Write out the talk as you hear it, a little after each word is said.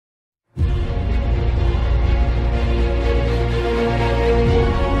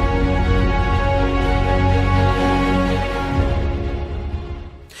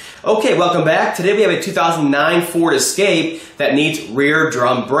Okay, welcome back. Today we have a 2009 Ford Escape that needs rear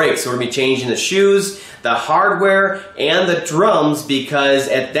drum brakes. So we're going to be changing the shoes, the hardware, and the drums because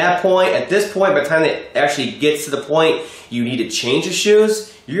at this point, by the time it actually gets to the point you need to change the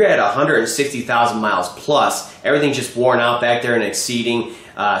shoes, you're at 160,000 miles plus. Everything's just worn out back there and exceeding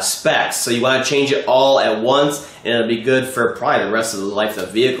specs. So you want to change it all at once and it'll be good for probably the rest of the life of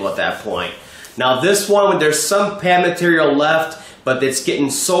the vehicle at that point. Now this one, there's some pad material left, but it's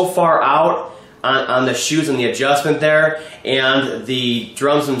getting so far out on the shoes and the adjustment there, and the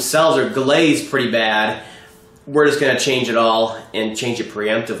drums themselves are glazed pretty bad. We're just going to change it all and change it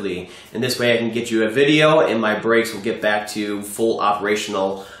preemptively. And this way I can get you a video and my brakes will get back to full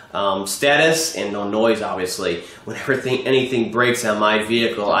operational status and no noise, obviously. Whenever anything breaks on my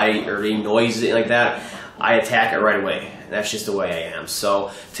vehicle, or any noise like that, I attack it right away. That's just the way I am. So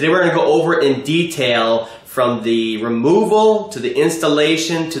today we're going to go over it in detail, from the removal to the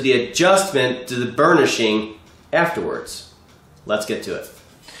installation to the adjustment to the burnishing afterwards. Let's get to it.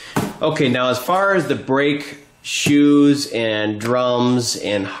 Okay, now as far as the brake shoes and drums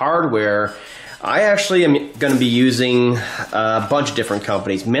and hardware, I actually am going to be using a bunch of different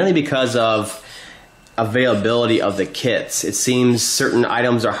companies, mainly because of availability of the kits. It seems certain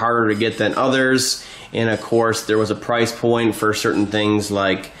items are harder to get than others, and of course there was a price point for certain things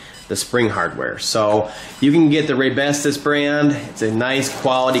like the spring hardware. So you can get the Raybestos brand. It's a nice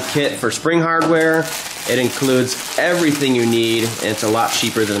quality kit for spring hardware. It includes everything you need, and it's a lot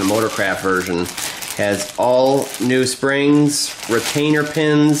cheaper than the Motorcraft version. Has all new springs, retainer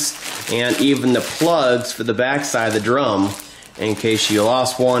pins, and even the plugs for the back side of the drum. In case you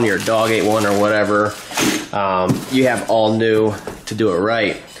lost one, your dog ate one or whatever, you have all new to do it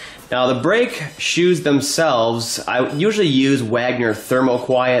right. Now the brake shoes themselves, I usually use Wagner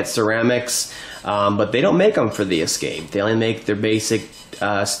Thermoquiet ceramics, but they don't make them for the Escape. They only make their basic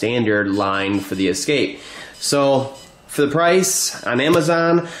standard line for the Escape. So for the price on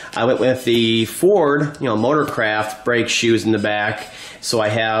Amazon, I went with the Ford, Motorcraft brake shoes in the back. So I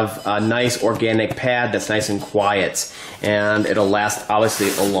have a nice organic pad that's nice and quiet, and it'll last obviously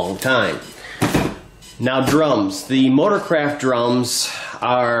a long time. Now drums. The Motorcraft drums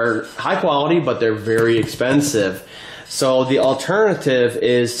are high quality, but they're very expensive. So the alternative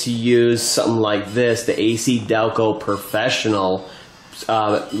is to use something like this, the AC Delco Professional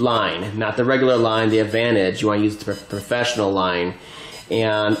line. Not the regular line, the Advantage. You want to use the professional line.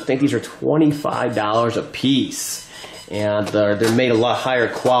 And I think these are $25 a piece. And they're made a lot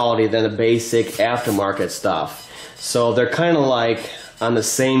higher quality than the basic aftermarket stuff. So they're kind of like on the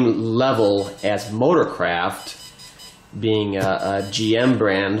same level as Motorcraft, being a GM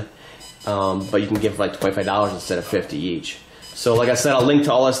brand, but you can give like $25 instead of $50 each. So like I said, I'll link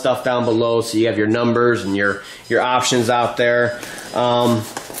to all that stuff down below so you have your numbers and your options out there. Open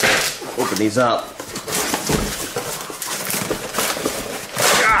these up.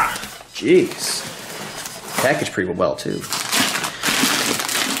 Jeez. Packaged pretty well too.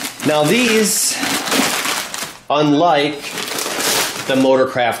 Now these, unlike the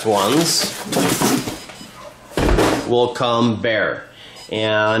Motorcraft ones, will come bare.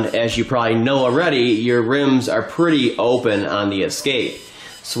 And as you probably know already, your rims are pretty open on the Escape.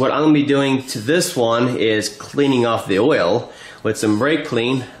 So what I'm going to be doing to this one is cleaning off the oil with some brake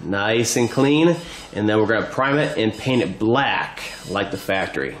clean, nice and clean, and then we're going to prime it and paint it black like the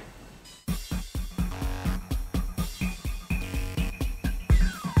factory.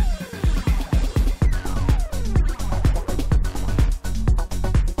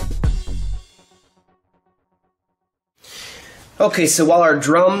 Okay, so while our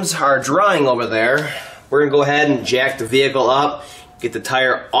drums are drying over there, we're going to go ahead and jack the vehicle up, get the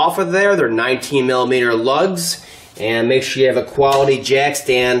tire off of there. They're 19mm lugs, and make sure you have a quality jack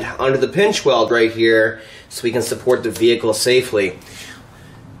stand under the pinch weld right here so we can support the vehicle safely.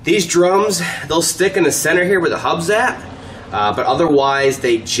 These drums, they'll stick in the center here where the hub's at, but otherwise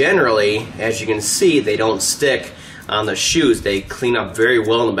they generally, as you can see, they don't stick on the shoes. They clean up very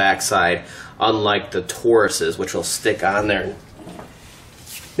well on the backside, unlike the Tauruses, which will stick on there.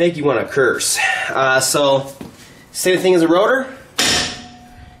 Make you want to curse. So, same thing as a rotor.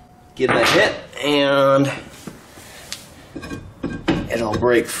 Give it a hit, and it'll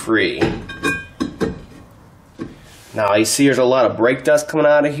break free. Now, you see there's a lot of brake dust coming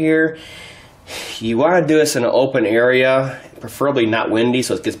out of here. You want to do this in an open area, preferably not windy,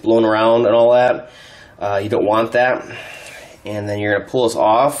 so it gets blown around and all that. You don't want that. And then you're going to pull this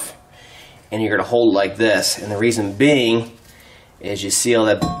off, and you're going to hold it like this. And the reason being As you see all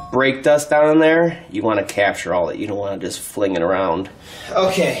that brake dust down in there, you want to capture all that. You don't want to just fling it around.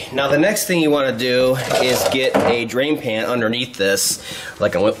 Okay, now the next thing you want to do is get a drain pan underneath this,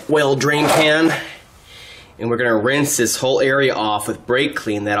 like a oil drain pan. And we're going to rinse this whole area off with brake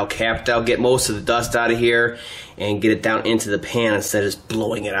clean. That'll get most of the dust out of here and get it down into the pan instead of just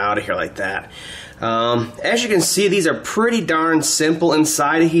blowing it out of here like that. As you can see, these are pretty darn simple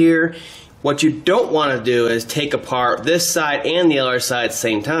inside of here. What you don't want to do is take apart this side and the other side at the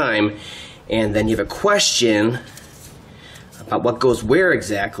same time, and then you have a question about what goes where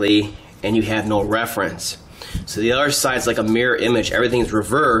exactly, and you have no reference. So the other side's like a mirror image. Everything's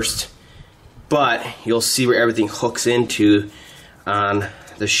reversed, but you'll see where everything hooks into on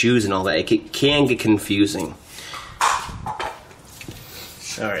the shoes and all that. It can get confusing.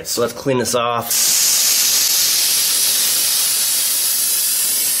 Alright, so let's clean this off.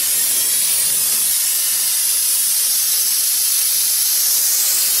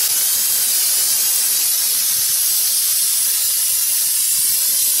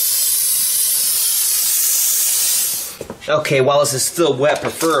 Okay, while this is still wet,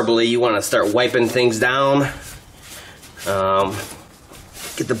 preferably, you want to start wiping things down.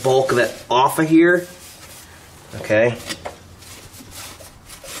 Get the bulk of it off of here. Okay.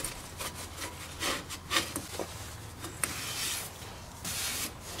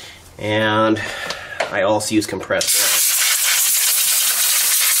 And I also use compressed air.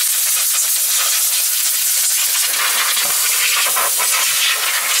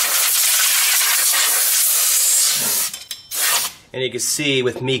 And you can see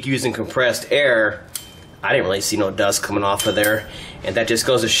with me using compressed air, I didn't really see no dust coming off of there. And that just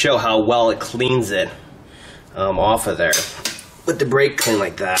goes to show how well it cleans it off of there. With the brake clean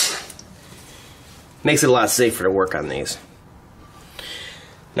like that. Makes it a lot safer to work on these.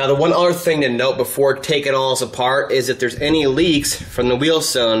 Now the one other thing to note before taking all this apart is if there's any leaks from the wheel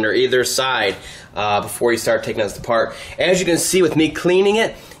cylinder either side before you start taking this apart. As you can see with me cleaning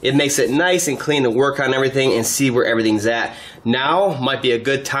it, it makes it nice and clean to work on everything and see where everything's at. Now might be a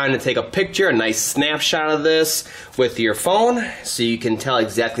good time to take a picture, a nice snapshot of this with your phone so you can tell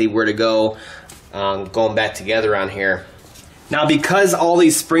exactly where to go going back together on here. Now because all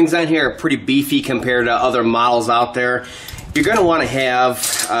these springs on here are pretty beefy compared to other models out there, you're going to want to have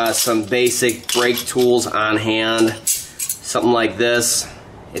some basic brake tools on hand. Something like this.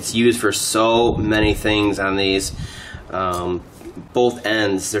 It's used for so many things on these. Both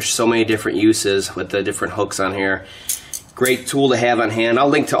ends. There's so many different uses with the different hooks on here. Great tool to have on hand. I'll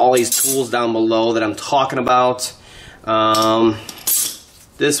link to all these tools down below that I'm talking about.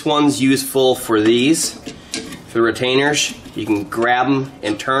 This one's useful for these, for the retainers. You can grab them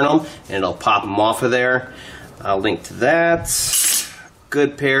and turn them and it'll pop them off of there. I'll link to that.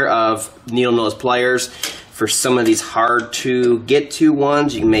 Good pair of needle nose pliers for some of these hard to get to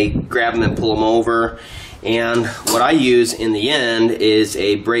ones. You may grab them and pull them over. And what I use in the end is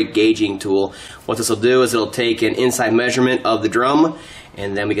a brake gauging tool. What this will do is it'll take an inside measurement of the drum,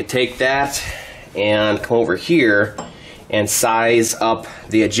 and then we can take that and come over here and size up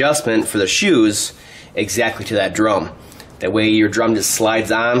the adjustment for the shoes exactly to that drum. That way your drum just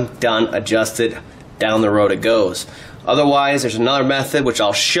slides on, done, adjusted, down the road it goes. Otherwise, there's another method which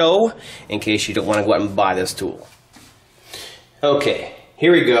I'll show in case you don't want to go out and buy this tool. Okay,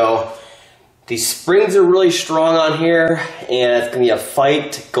 here we go. These springs are really strong on here, and it's going to be a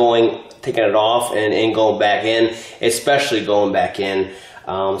fight taking it off and going back in, especially going back in.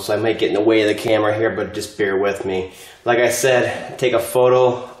 So I might get in the way of the camera here, but just bear with me. Like I said, take a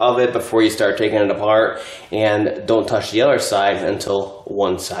photo of it before you start taking it apart, and don't touch the other side until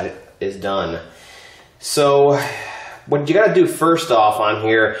one side is done. So what you got to do first off on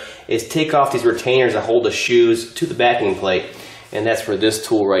here is take off these retainers that hold the shoes to the backing plate. And that's where this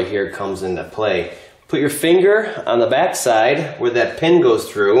tool right here comes into play. Put your finger on the back side where that pin goes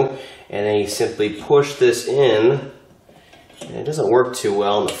through, and then you simply push this in. And it doesn't work too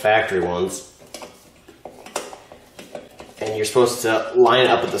well in the factory ones. And you're supposed to line it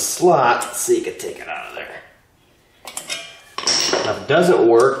up with the slot so you can take it out of there. Now if it doesn't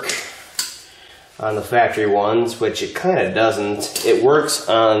work on the factory ones, which it kind of doesn't, it works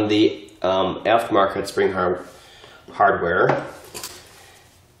on the aftermarket spring hardware.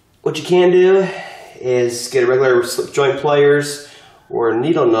 What you can do is get a regular slip joint pliers or a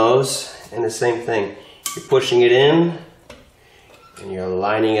needle nose, and the same thing. You're pushing it in and you're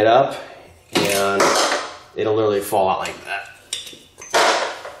lining it up, and it'll literally fall out like that.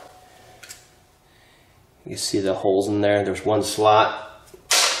 You see the holes in there. There's one slot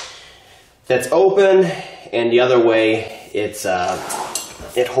that's open, and the other way it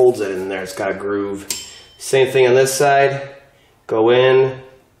holds it in there. It's got a groove. Same thing on this side. go in,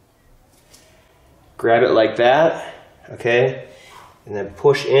 grab it like that, okay, and then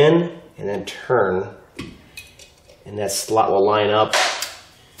push in and then turn, and that slot will line up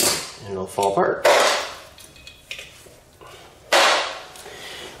and it'll fall apart.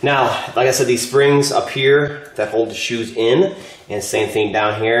 Now, like I said, these springs up here that hold the shoes in, and same thing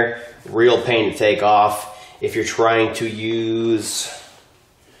down here, real pain to take off if you're trying to use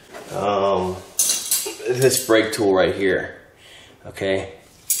this brake tool right here. Okay,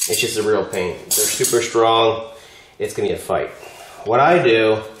 it's just a real pain. They're super strong. It's gonna be a fight. What I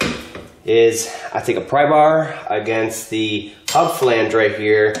do is I take a pry bar against the hub flange right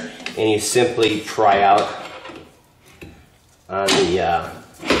here, and you simply pry out on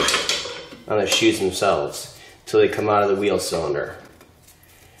the shoes themselves until they come out of the wheel cylinder.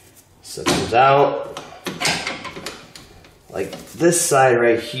 So it comes out. Like this side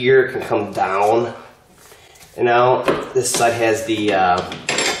right here can come down and out. This side has the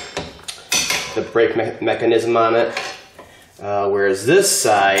brake mechanism on it, whereas this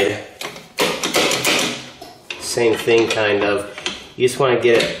side, same thing kind of. You just want to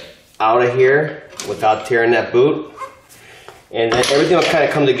get it out of here without tearing that boot, and then everything will kind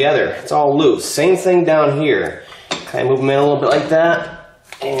of come together. It's all loose. Same thing down here. Kind of move them in a little bit like that,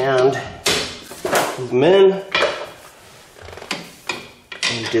 and move them in,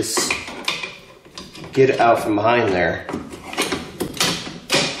 and just get it out from behind there.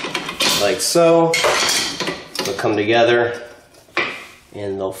 Like so. They'll come together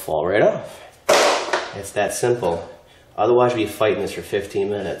and they'll fall right off. It's that simple. Otherwise, we'd be fighting this for 15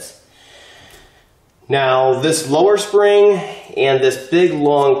 minutes. Now, this lower spring and this big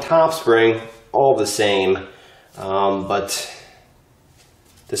long top spring, all the same, but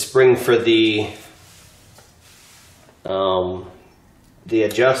the spring for the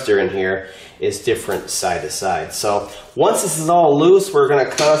adjuster in here is different side to side. So once this is all loose, we're going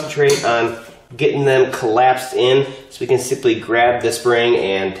to concentrate on getting them collapsed in, so we can simply grab the spring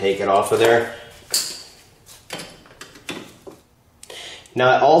and take it off of there.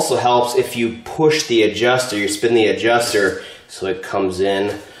 Now it also helps if you push the adjuster, you spin the adjuster so it comes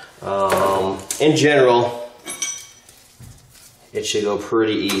in. In general, it should go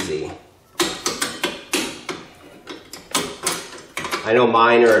pretty easy. I know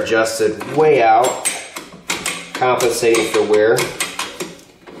mine are adjusted way out, compensating for wear.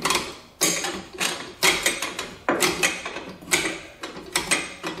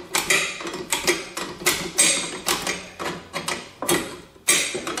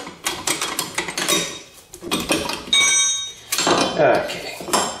 Okay,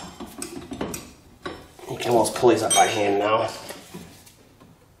 you can almost pull these up by hand now.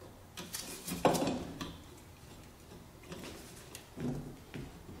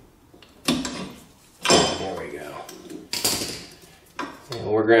 There we go. And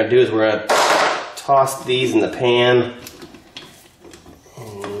what we're going to do is we're going to toss these in the pan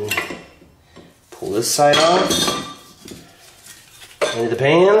and pull this side off into the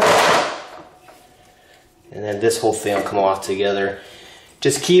pan. And then this whole thing will come off together.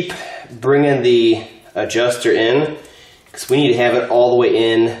 Just keep bringing the adjuster in, because we need to have it all the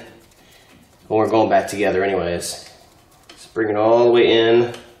way in when we're going back together anyways. Just bring it all the way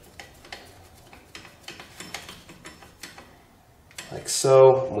in, like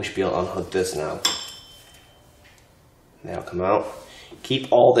so. We should be able to unhook this now. That'll come out.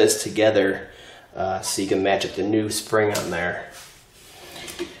 Keep all this together so you can match up the new spring on there.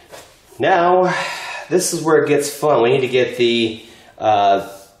 Now, this is where it gets fun. We need to get the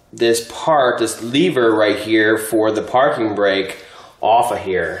this part, this lever right here for the parking brake off of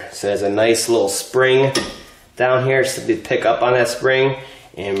here. So there's a nice little spring down here. Just simply pick up on that spring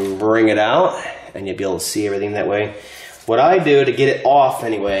and bring it out, and you'll be able to see everything that way. What I do to get it off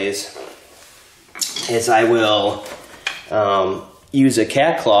anyways is I will use a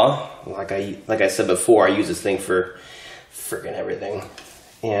cat claw. Like I said before, I use this thing for freaking everything.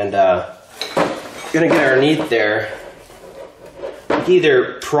 And gonna get underneath there. You can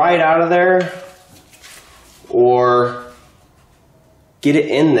either pry it out of there or get it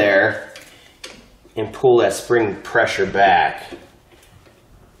in there and pull that spring pressure back.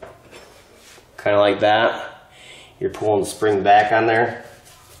 Kind of like that. You're pulling the spring back on there.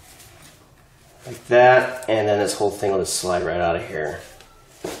 Like that, and then this whole thing will just slide right out of here.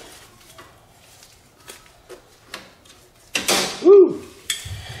 Woo!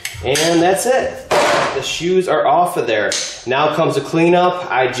 And that's it. The shoes are off of there. Now comes the cleanup.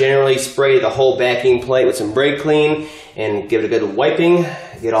 I generally spray the whole backing plate with some brake clean and give it a good wiping.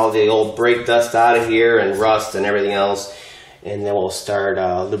 Get all the old brake dust out of here and rust and everything else. And then we'll start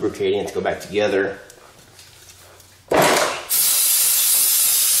lubricating it to go back together.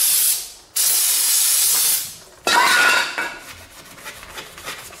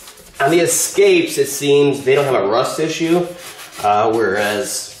 On the Escapes, it seems they don't have a rust issue,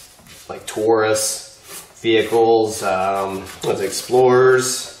 whereas like Taurus vehicles,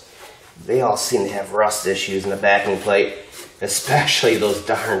 Explorers, they all seem to have rust issues in the backing plate, especially those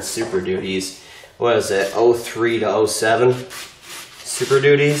darn Super Duties. What is it, 03 to 07 Super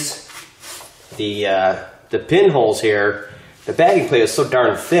Duties? The pinholes here, the backing plate is so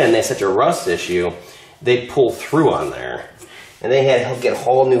darn thin, they have such a rust issue, they pull through on there. And they had to get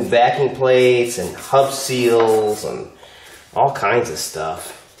whole new backing plates and hub seals and all kinds of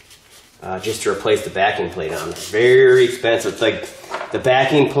stuff just to replace the backing plate on it. Very expensive. It's like the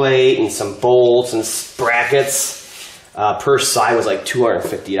backing plate and some bolts and brackets per side was like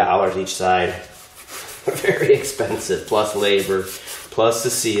 $250 each side. Very expensive, plus labor, plus the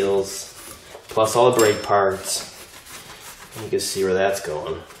seals, plus all the brake parts. You can see where that's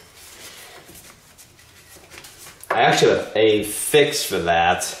going. I actually have a fix for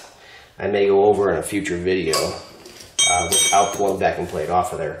that. I may go over in a future video without pulling the backing plate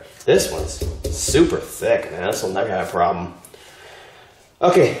off of there. This one's super thick, man. This will never have a problem.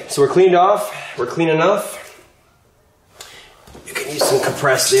 Okay, so we're cleaned off. We're clean enough. You can use some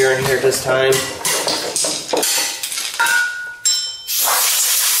compressed air in here this time.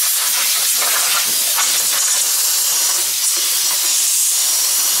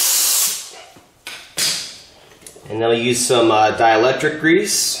 And then I'll use some dielectric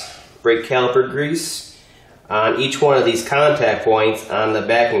grease, brake caliper grease, on each one of these contact points on the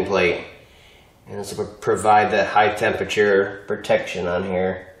backing plate. And this will provide that high temperature protection on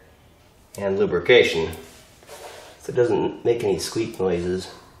here and lubrication, so it doesn't make any squeak noises.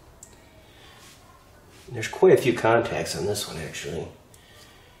 There's quite a few contacts on this one actually.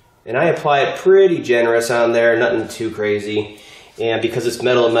 And I apply it pretty generous on there, nothing too crazy. And because it's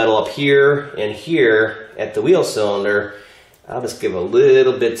metal to metal up here and here at the wheel cylinder, I'll just give a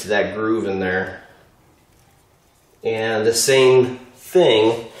little bit to that groove in there. And the same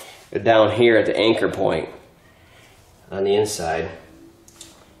thing down here at the anchor point on the inside,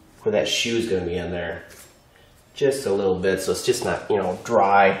 where that shoe's going to be in there. Just a little bit, so it's just not, you know,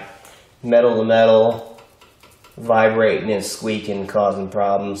 dry, metal to metal, vibrating and squeaking, causing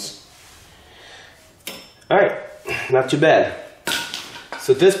problems. Alright, not too bad.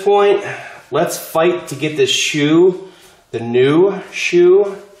 So at this point, let's fight to get this shoe, the new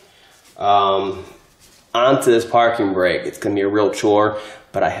shoe, onto this parking brake. It's going to be a real chore,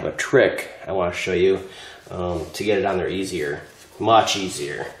 but I have a trick I want to show you to get it on there easier, much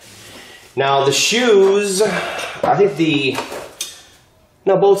easier. Now the shoes, I think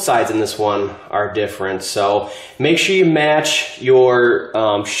both sides in this one are different, so make sure you match your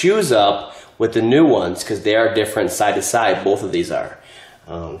shoes up with the new ones, because they are different side to side, both of these are.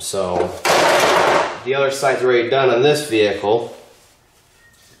 So the other side's already done on this vehicle,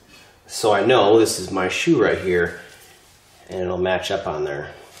 so I know this is my shoe right here and it'll match up on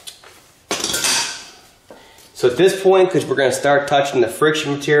there. So at this point, because we're going to start touching the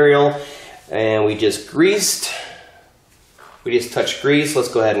friction material, and we just touched grease, let's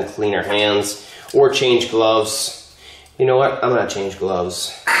go ahead and clean our hands or change gloves. You know what, I'm going to change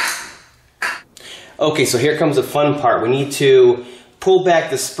gloves. Okay, so here comes the fun part. We need to pull back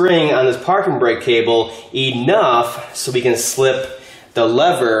the spring on this parking brake cable enough so we can slip the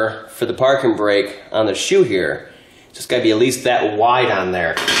lever for the parking brake on the shoe here. Just got to be at least that wide on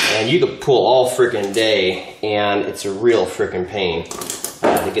there. And you can pull all freaking day, and it's a real freaking pain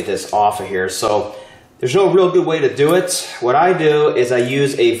to get this off of here. So there's no real good way to do it. What I do is I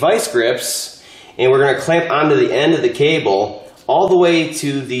use a vice grips, and we're going to clamp onto the end of the cable all the way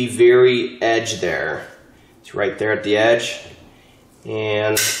to the very edge there. It's right there at the edge.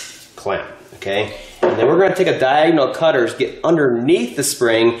 And clamp, okay? And then we're going to take a diagonal cutters, get underneath the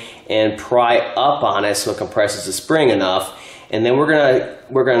spring and pry up on it so it compresses the spring enough. And then we're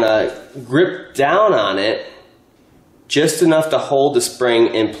gonna grip down on it just enough to hold the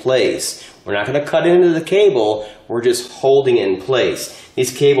spring in place. We're not going to cut into the cable, we're just holding it in place.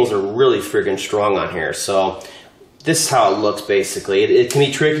 These cables are really friggin' strong on here, so this is how it looks basically. It can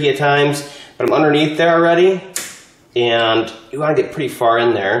be tricky at times, but I'm underneath there already. And you want to get pretty far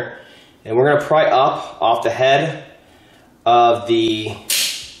in there, and we're going to pry up off the head of the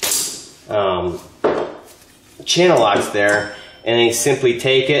channel locks there, and then you simply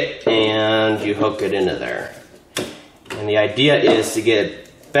take it and you hook it into there. And the idea is to get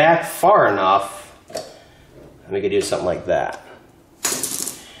it back far enough, and we can do something like that.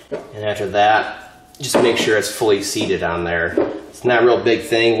 And after that, just make sure it's fully seated on there. It's not a real big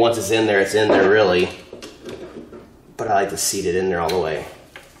thing. Once it's in there really. But I like to seat it in there all the way.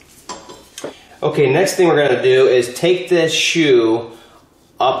 Okay, next thing we're going to do is take this shoe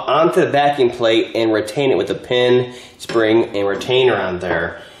up onto the backing plate and retain it with a pin, spring, and retainer on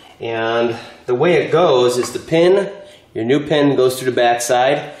there. And the way it goes is the pin, your new pin goes through the back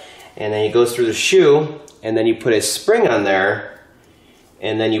side, and then it goes through the shoe, and then you put a spring on there,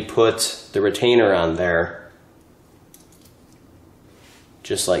 and then you put the retainer on there,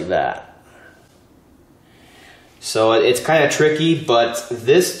 just like that. So it's kind of tricky, but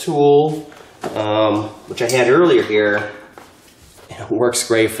this tool, which I had earlier here, works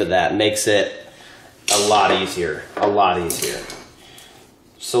great for that. Makes it a lot easier, a lot easier.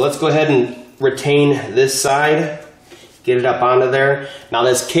 So let's go ahead and retain this side, get it up onto there. Now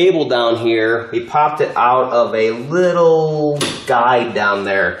this cable down here, we popped it out of a little guide down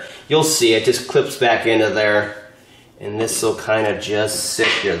there. You'll see it just clips back into there, and this will kind of just sit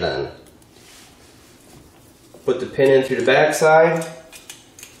here then. Put the pin in through the back side,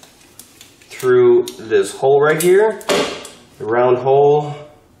 through this hole right here, the round hole,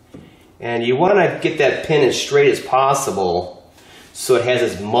 and you want to get that pin as straight as possible so it has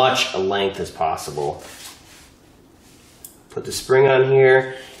as much a length as possible. Put the spring on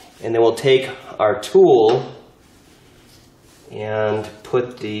here, and then we'll take our tool and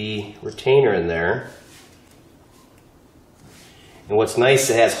put the retainer in there. And what's nice,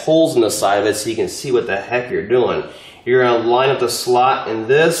 it has holes in the side of it so you can see what the heck you're doing. You're going to line up the slot in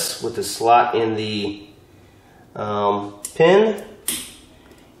this with the slot in the pin,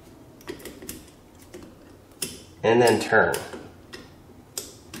 and then turn.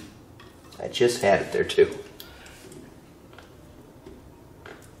 I just had it there too.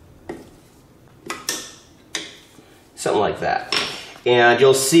 Something like that. And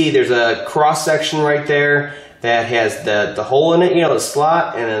you'll see there's a cross section right there that has the hole in it, you know, the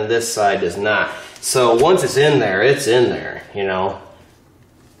slot, and then this side does not. So once it's in there, you know.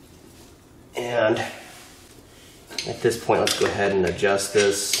 And at this point, let's go ahead and adjust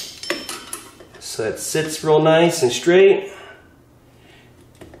this so it sits real nice and straight.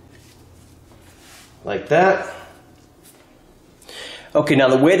 Like that. Okay, now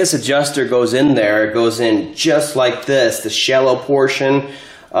the way this adjuster goes in there, it goes in just like this. The shallow portion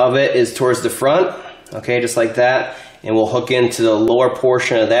of it is towards the front, okay, just like that. And we'll hook into the lower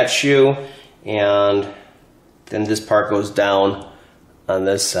portion of that shoe, and then this part goes down on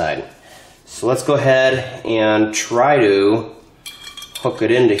this side. So let's go ahead and try to hook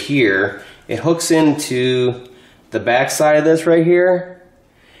it into here. It hooks into the back side of this right here,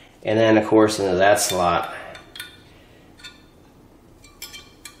 and then of course into that slot.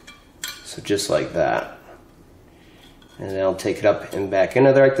 So just like that. And then I'll take it up and back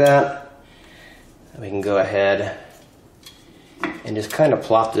into there like that. And we can go ahead and just kind of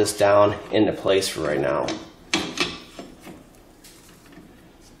plop this down into place for right now.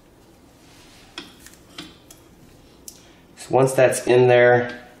 So once that's in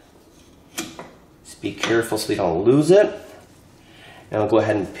there, just be careful so we don't lose it. And I'll go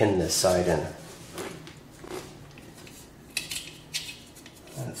ahead and pin this side in.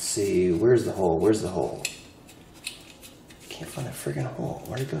 Let's see, where's the hole? Where's the hole? Can't find that friggin' hole.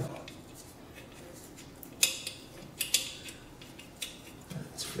 Where'd it go?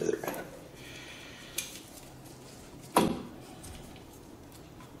 It's further in.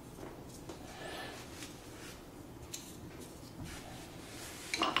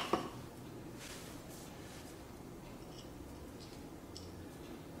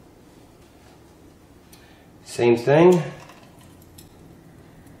 Same thing.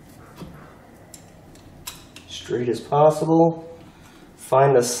 Straight as possible.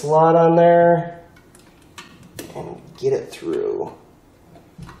 Find the slot on there and get it through.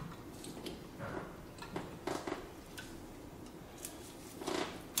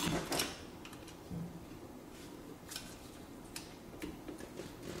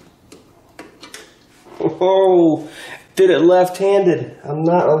 Oh, did it left-handed. I'm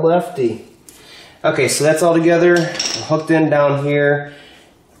not a lefty. Okay, so that's all together. Hooked in down here.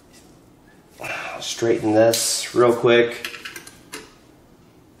 Straighten this real quick.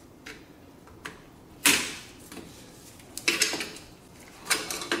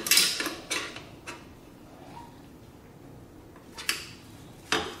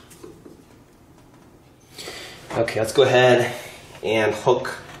 Okay, let's go ahead and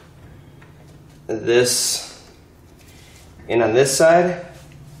hook this in on this side.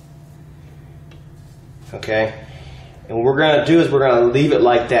 Okay, and what we're going to do is we're going to leave it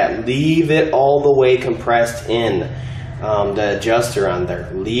like that. Leave it all the way compressed in the adjuster on there.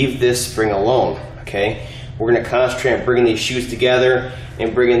 Leave this spring alone. Okay, we're going to concentrate on bringing these shoes together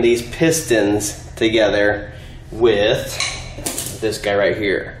and bringing these pistons together with this guy right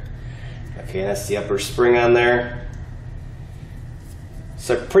here. Okay, that's the upper spring on there.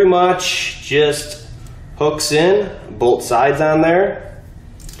 So pretty much just hooks in, both sides on there.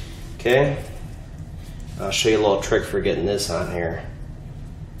 Okay, I'll show you a little trick for getting this on here.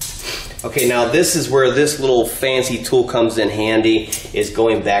 Okay, now this is where this little fancy tool comes in handy, is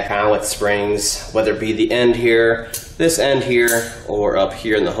going back on with springs, whether it be the end here, this end here, or up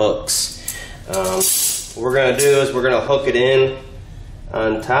here in the hooks. What we're going to do is we're going to hook it in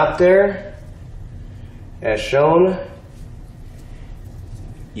on top there, as shown.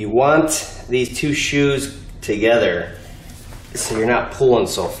 You want these two shoes together so you're not pulling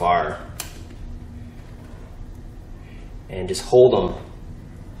so far. And just hold them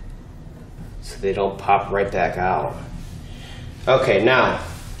so they don't pop right back out. Okay, now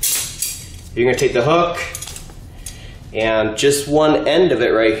you're going to take the hook and just one end of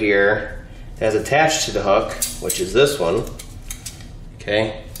it right here that's attached to the hook, which is this one.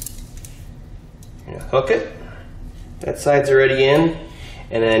 Okay, you're going to hook it. That side's already in.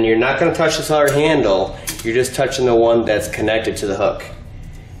 And then you're not going to touch this other handle, you're just touching the one that's connected to the hook.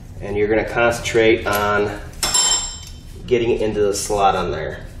 And you're going to concentrate on getting it into the slot on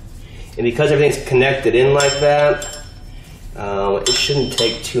there. And because everything's connected in like that, it shouldn't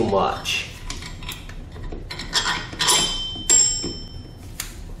take too much.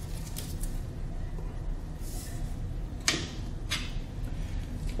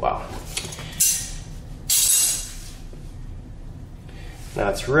 Wow. Now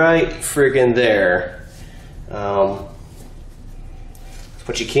it's right friggin' there.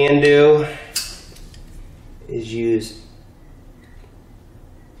 What you can do is use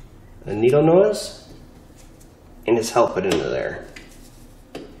a needle nose and just help it into there.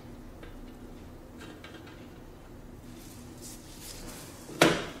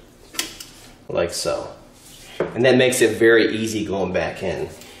 Like so. And that makes it very easy going back in.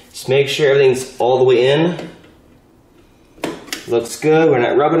 Just make sure everything's all the way in. Looks good, we're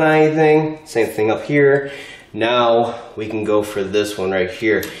not rubbing on anything. Same thing up here. Now we can go for this one right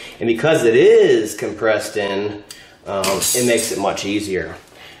here. And because it is compressed in, it makes it much easier.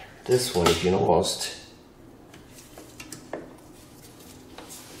 This one you can almost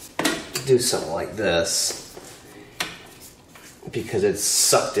do something like this. Because it's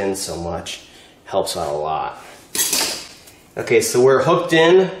sucked in so much, helps out a lot. Okay, so we're hooked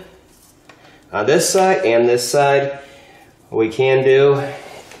in on this side and this side. What we can do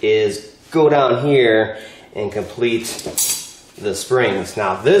is go down here and complete the springs.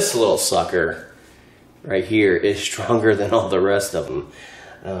 Now this little sucker right here is stronger than all the rest of them.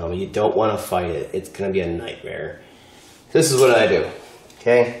 You don't want to fight it. It's going to be a nightmare. This is what I do.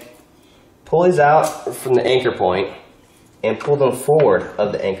 Okay, pull these out from the anchor point and pull them forward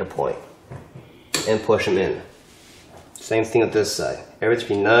of the anchor point and push them in. Same thing with this side.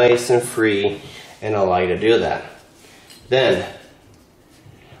 Everything be nice and free and allow you to do that. Then,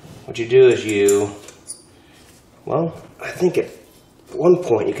 what you do is you, well, I think at one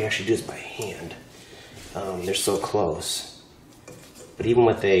point you can actually do this by hand. They're so close. But even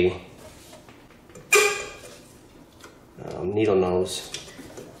with a needle nose,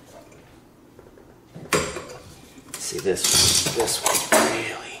 see this one's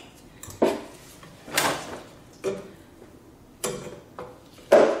really,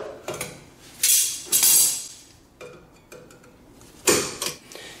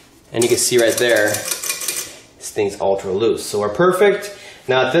 and you can see right there, this thing's ultra loose. So we're perfect.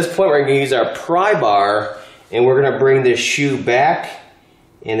 Now at this point, we're going to use our pry bar, and we're going to bring this shoe back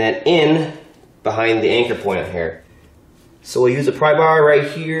and then in behind the anchor point on here. So we'll use the pry bar right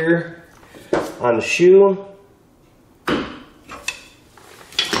here on the shoe,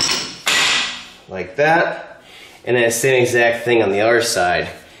 like that. And then the same exact thing on the other side.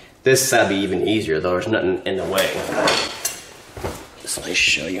 This side will be even easier though, there's nothing in the way. So let me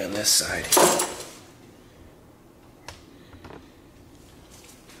show you on this side.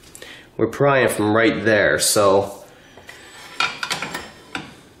 We're prying from right there, so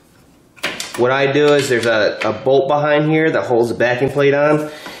what I do is there's a bolt behind here that holds the backing plate on.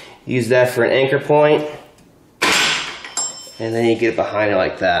 Use that for an anchor point, and then you get it behind it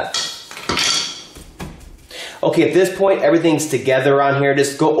like that. Okay, at this point, everything's together on here.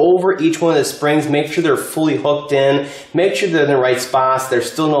 Just go over each one of the springs, make sure they're fully hooked in, make sure they're in the right spots.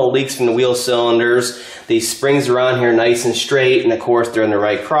 There's still no leaks from the wheel cylinders. These springs are on here nice and straight, and of course, they're in the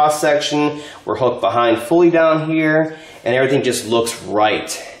right cross section. We're hooked behind fully down here, and everything just looks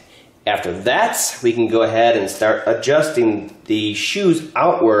right. After that, we can go ahead and start adjusting the shoes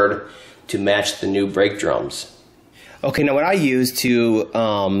outward to match the new brake drums. Okay, now what I use to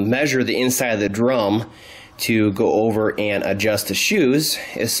measure the inside of the drum to go over and adjust the shoes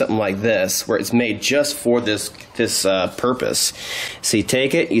is something like this, where it's made just for this purpose. So you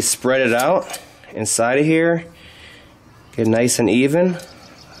take it, you spread it out inside of here, get nice and even,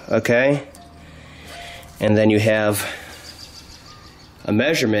 okay, and then you have a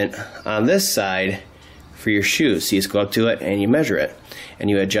measurement on this side for your shoes. So you just go up to it and you measure it, and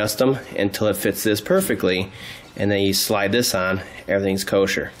you adjust them until it fits this perfectly, and then you slide this on, everything's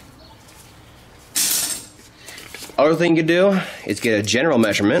kosher. Other thing you do is get a general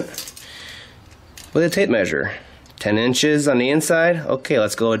measurement with a tape measure. 10 inches on the inside, okay,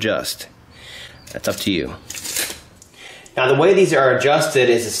 let's go adjust. That's up to you. Now the way these are adjusted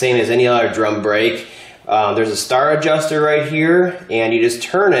is the same as any other drum brake. There's a star adjuster right here, and you just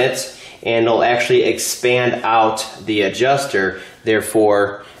turn it and it'll actually expand out the adjuster,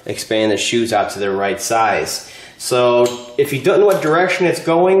 therefore expand the shoes out to the right size. So if you don't know what direction it's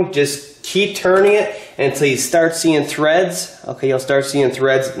going, just keep turning it until you start seeing threads. Okay, you'll start seeing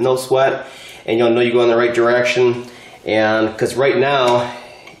threads, no sweat, and you'll know you're going in the right direction. And because right now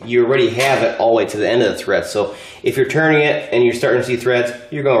you already have it all the way to the end of the thread. So if you're turning it and you're starting to see threads,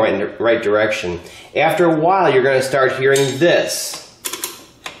 you're going right in the right direction. After a while, you're going to start hearing this.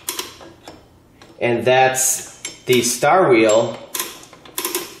 And that's the star wheel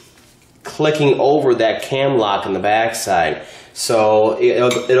clicking over that cam lock on the backside. So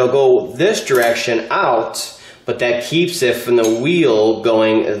it'll go this direction out, but that keeps it from the wheel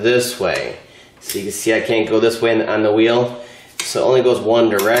going this way. So you can see I can't go this way on the wheel. So it only goes one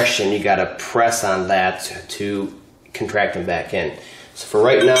direction. You got to press on that to contract them back in. So for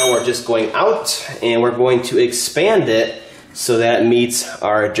right now, we're just going out, and we're going to expand it so that it meets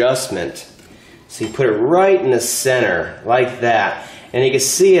our adjustment. So you put it right in the center, like that. And you can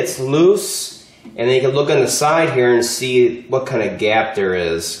see it's loose, and then you can look on the side here and see what kind of gap there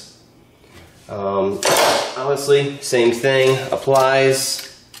is. Obviously, same thing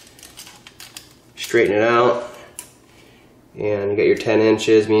applies. Straighten it out. And you got your 10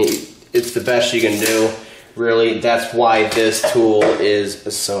 inches. I mean, it's the best you can do. Really, that's why this tool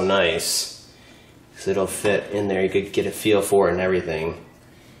is so nice. Because it'll fit in there. You could get a feel for it and everything.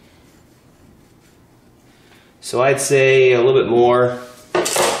 So I'd say a little bit more.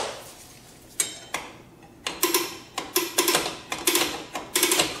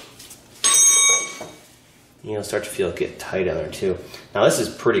 You'll start to feel it get tight on there too. Now this is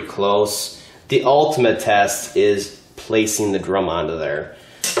pretty close. The ultimate test is placing the drum onto there.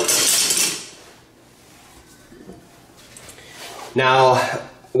 Now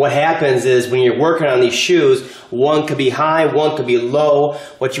what happens is when you're working on these shoes, one could be high, one could be low.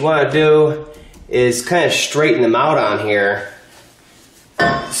 What you want to do is kind of straighten them out on here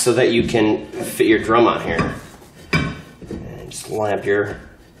so that you can fit your drum on here. And just line up your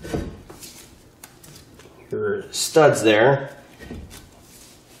studs there.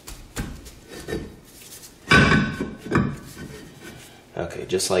 Okay,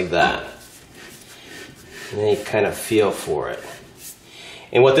 just like that. And then you kind of feel for it.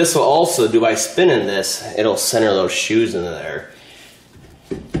 And what this will also do by spinning this, it'll center those shoes into there.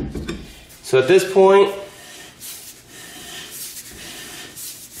 So at this point,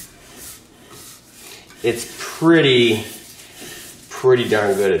 it's pretty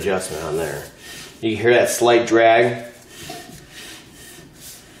darn good adjustment on there. You can hear that slight drag.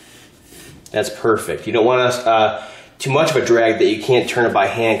 That's perfect. You don't want too much of a drag that you can't turn it by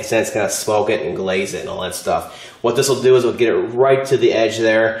hand, because then it's going to smoke it and glaze it and all that stuff. What this will do is it'll get it right to the edge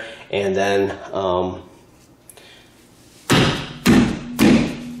there, and then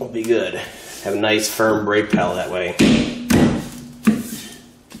it'll be good. Have a nice firm brake pedal that way.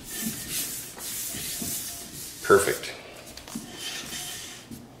 Perfect.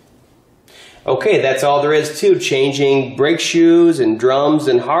 Okay, that's all there is to changing brake shoes and drums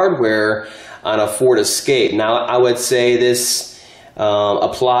and hardware on a Ford Escape. Now, I would say this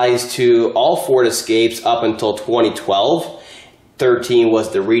applies to all Ford Escapes up until 2012. 13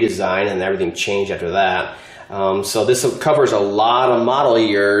 was the redesign, and everything changed after that. So this covers a lot of model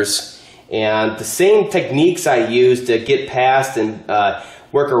years, and the same techniques I use to get past and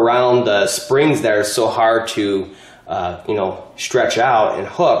work around the springs that are so hard to stretch out and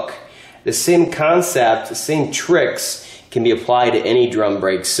hook. The same concept, the same tricks can be applied to any drum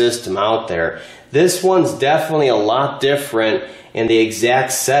brake system out there. This one's definitely a lot different in the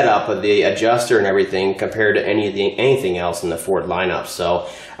exact setup of the adjuster and everything compared to anything else in the Ford lineup. So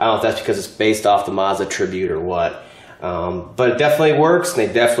I don't know if that's because it's based off the Mazda Tribute or what. But it definitely works, and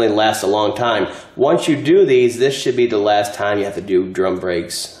they definitely last a long time. Once you do these, this should be the last time you have to do drum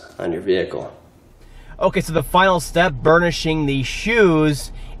brakes on your vehicle. Okay, so the final step, burnishing the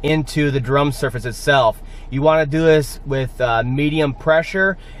shoes into the drum surface itself. You want to do this with medium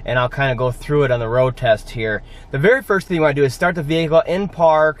pressure, and I'll kind of go through it on the road test here. The very first thing you want to do is start the vehicle in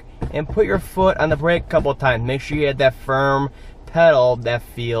park and put your foot on the brake a couple of times. Make sure you have that firm pedal that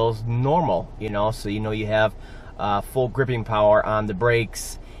feels normal, you know, so you know you have full gripping power on the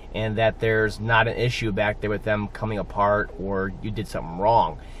brakes and that there's not an issue back there with them coming apart or you did something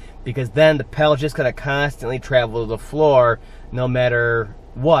wrong. Because then the pedal's just going to constantly travel to the floor no matter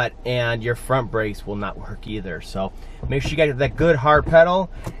what, and your front brakes will not work either. So make sure you get that good hard pedal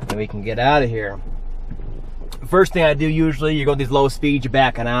and we can get out of here. First thing I do usually, you go these low speeds, you're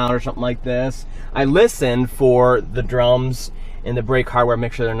backing out or something like this. I listen for the drums and the brake hardware,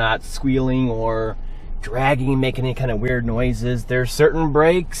 make sure they're not squealing or dragging, making any kind of weird noises. There's certain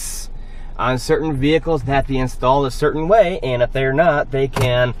brakes on certain vehicles that have to be installed a certain way, and if they're not, they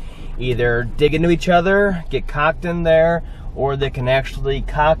can either dig into each other, get cocked in there, or they can actually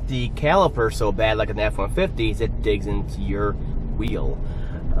cock the caliper so bad, like in the F-150s, it digs into your wheel.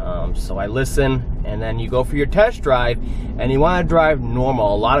 So I listen, and then you go for your test drive, and you want to drive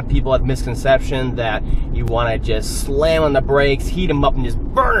normal. A lot of people have misconception that you want to just slam on the brakes, heat them up, and just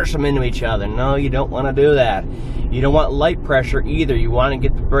burnish them into each other. No, you don't want to do that. You don't want light pressure either. You want to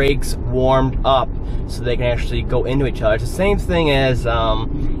get the brakes warmed up so they can actually go into each other. It's the same thing as you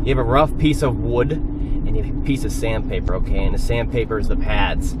have a rough piece of wood and you have a piece of sandpaper, okay? And the sandpaper is the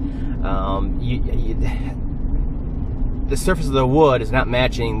pads. The surface of the wood is not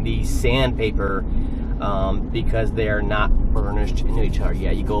matching the sandpaper because they are not burnished into each other.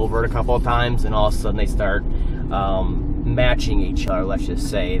 Yeah, you go over it a couple of times and all of a sudden they start matching each other, let's just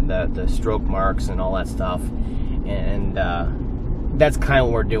say, the stroke marks and all that stuff. And that's kind of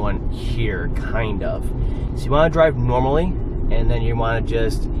what we're doing here, kind of. So you want to drive normally, and then you want to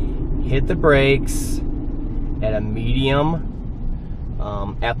just hit the brakes at a medium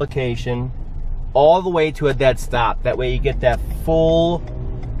application all the way to a dead stop. That way you get that full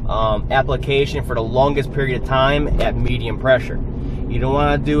application for the longest period of time at medium pressure. You don't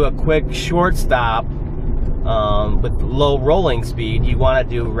want to do a quick short stop with low rolling speed. You want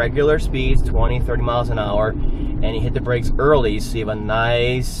to do regular speeds, 20, 30 miles an hour, and you hit the brakes early so you have a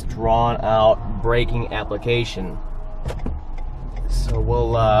nice drawn out braking application. So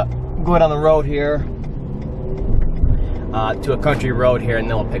we'll go down the road here to a country road here, and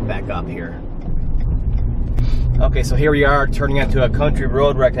then we'll pick back up here. Okay, so here we are turning onto a country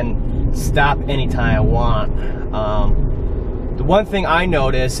road where I can stop anytime I want. The one thing I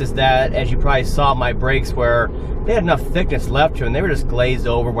noticed is that, as you probably saw, my brakes they had enough thickness left to them, and they were just glazed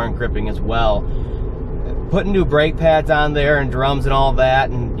over, weren't gripping as well. Putting new brake pads on there and drums and all that,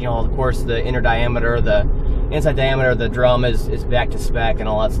 and you know, of course, the inner diameter, the inside diameter of the drum is back to spec and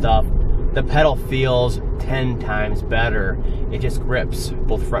all that stuff. The pedal feels 10 times better. It just grips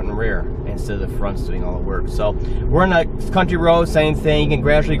both front and rear instead of the front's doing all the work. So we're on a country road, same thing. You can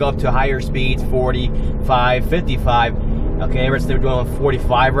gradually go up to higher speeds, 45, 55. Okay, we're doing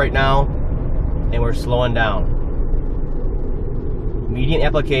 45 right now, and we're slowing down. Medium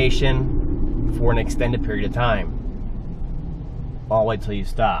application for an extended period of time, all the way till you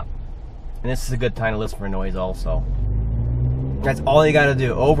stop. And this is a good time to listen for noise also. That's all you got to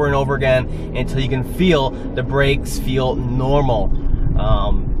do over and over again until you can feel the brakes feel normal.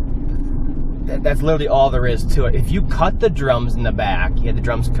 That's literally all there is to it. If you cut the drums in the back, you had the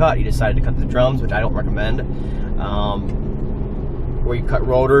drums cut, you decided to cut the drums, which I don't recommend, or you cut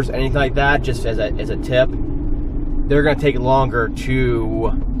rotors, anything like that, just as a tip, they're going to take longer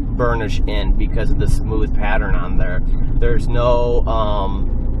to burnish in because of the smooth pattern on there. There's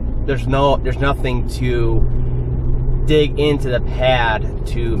nothing to dig into the pad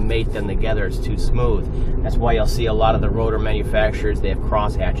to mate them together. It's too smooth. That's why you'll see a lot of the rotor manufacturers, they have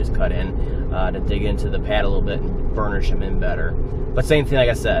cross hatches cut in to dig into the pad a little bit and burnish them in better. But same thing, like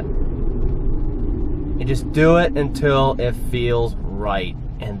I said, you just do it until it feels right,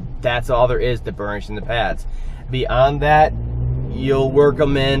 and that's all there is to burnishing the pads. Beyond that, you'll work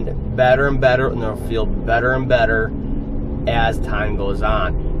them in better and better, and they'll feel better and better as time goes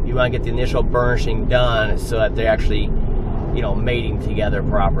on. You want to get the initial burnishing done so that they're actually, you know, mating together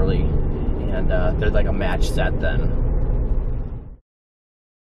properly, and they're like a match set then.